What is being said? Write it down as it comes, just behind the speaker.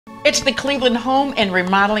It's the Cleveland Home and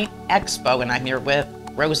Remodeling Expo, and I'm here with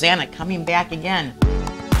Rosanna, coming back again.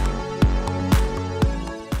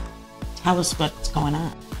 Tell us what's going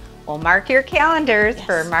on. Well, mark your calendars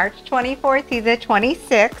for March 24th through the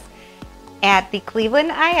 26th. At the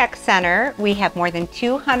Cleveland IX Center, we have more than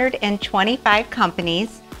 225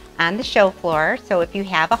 companies on the show floor. So if you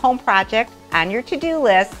have a home project on your to-do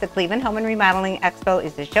list, the Cleveland Home and Remodeling Expo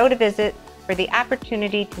is the show to visit for the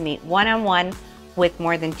opportunity to meet one-on-one with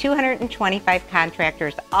more than 225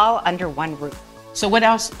 contractors all under one roof. So what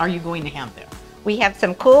else are you going to have there? We have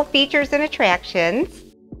some cool features and attractions.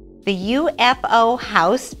 The UFO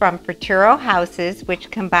house from Futuro Houses,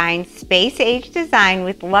 which combines space-age design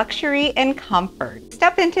with luxury and comfort.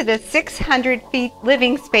 Step into the 600 feet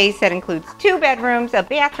living space that includes 2 bedrooms, a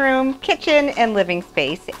bathroom, kitchen, and living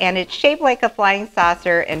space, and it's shaped like a flying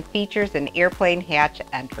saucer and features an airplane hatch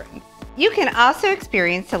entrance. You can also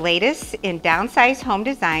experience the latest in downsized home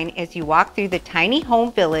design as you walk through the tiny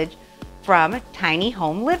home village from Tiny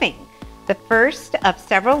Home Living. The first of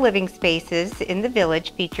several living spaces in the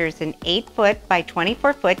village features an 8-foot by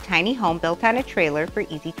 24-foot tiny home built on a trailer for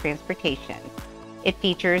easy transportation. It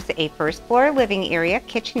features a first floor living area,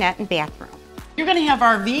 kitchenette, and bathroom. You're going to have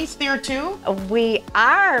RVs there too? We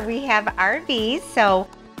have RVs, so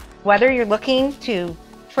whether you're looking to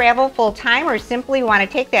travel full-time or simply want to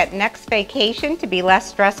take that next vacation to be less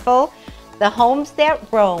stressful, the Homes That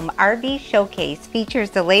Roam RV Showcase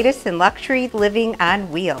features the latest in luxury living on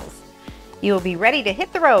wheels. You will be ready to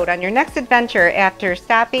hit the road on your next adventure after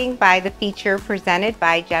stopping by the feature presented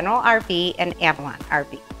by General RV and Avalon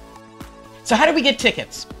RV. So how do we get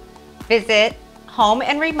tickets? Visit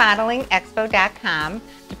homeandremodelingexpo.com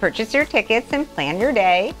to purchase your tickets and plan your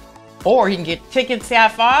day. Or you can get tickets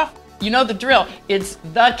half off. You know the drill. It's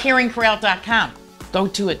thecaringcorral.com. Go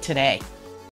to it today.